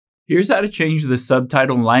Here's how to change the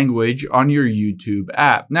subtitle language on your YouTube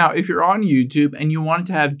app. Now, if you're on YouTube and you want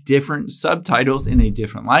to have different subtitles in a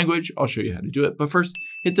different language, I'll show you how to do it. But first,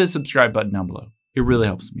 hit the subscribe button down below. It really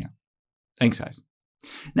helps me out. Thanks, guys.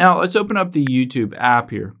 Now, let's open up the YouTube app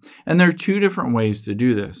here. And there are two different ways to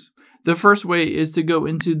do this. The first way is to go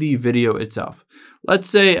into the video itself. Let's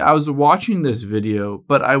say I was watching this video,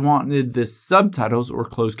 but I wanted the subtitles or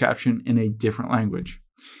closed caption in a different language.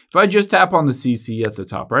 If I just tap on the CC at the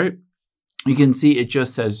top right, you can see it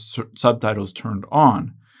just says subtitles turned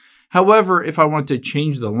on. However, if I want to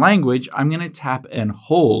change the language, I'm going to tap and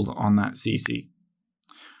hold on that CC.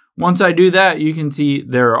 Once I do that, you can see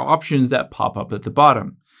there are options that pop up at the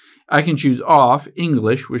bottom. I can choose off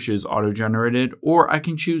English, which is auto-generated, or I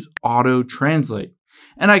can choose auto-translate.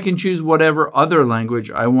 And I can choose whatever other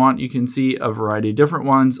language I want. You can see a variety of different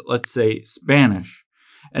ones. Let's say Spanish.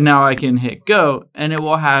 And now I can hit go and it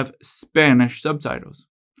will have Spanish subtitles.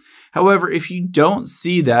 However, if you don't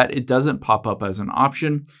see that, it doesn't pop up as an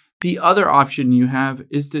option. The other option you have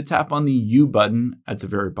is to tap on the U button at the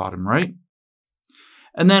very bottom right.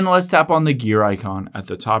 And then let's tap on the gear icon at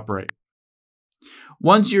the top right.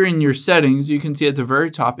 Once you're in your settings, you can see at the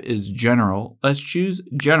very top is General. Let's choose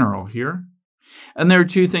General here. And there are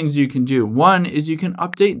two things you can do. One is you can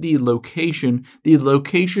update the location. The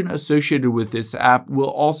location associated with this app will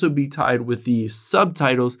also be tied with the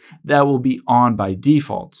subtitles that will be on by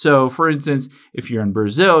default. So for instance, if you're in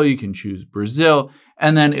Brazil, you can choose Brazil,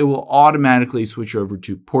 and then it will automatically switch over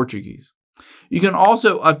to Portuguese. You can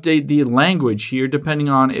also update the language here depending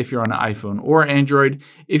on if you're on an iPhone or Android.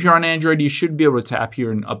 If you're on Android, you should be able to tap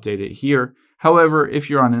here and update it here. However, if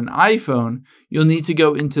you're on an iPhone, you'll need to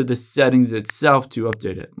go into the settings itself to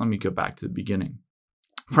update it. Let me go back to the beginning.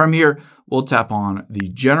 From here, we'll tap on the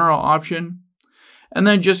general option and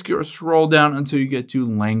then just scroll down until you get to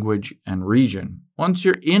language and region. Once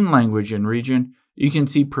you're in language and region, you can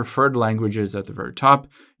see preferred languages at the very top.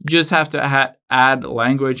 You just have to add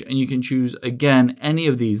language and you can choose again any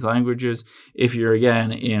of these languages. If you're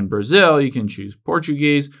again in Brazil, you can choose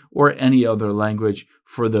Portuguese or any other language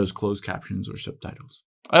for those closed captions or subtitles.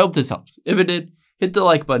 I hope this helps. If it did, hit the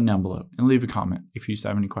like button down below and leave a comment if you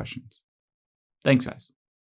have any questions. Thanks, guys.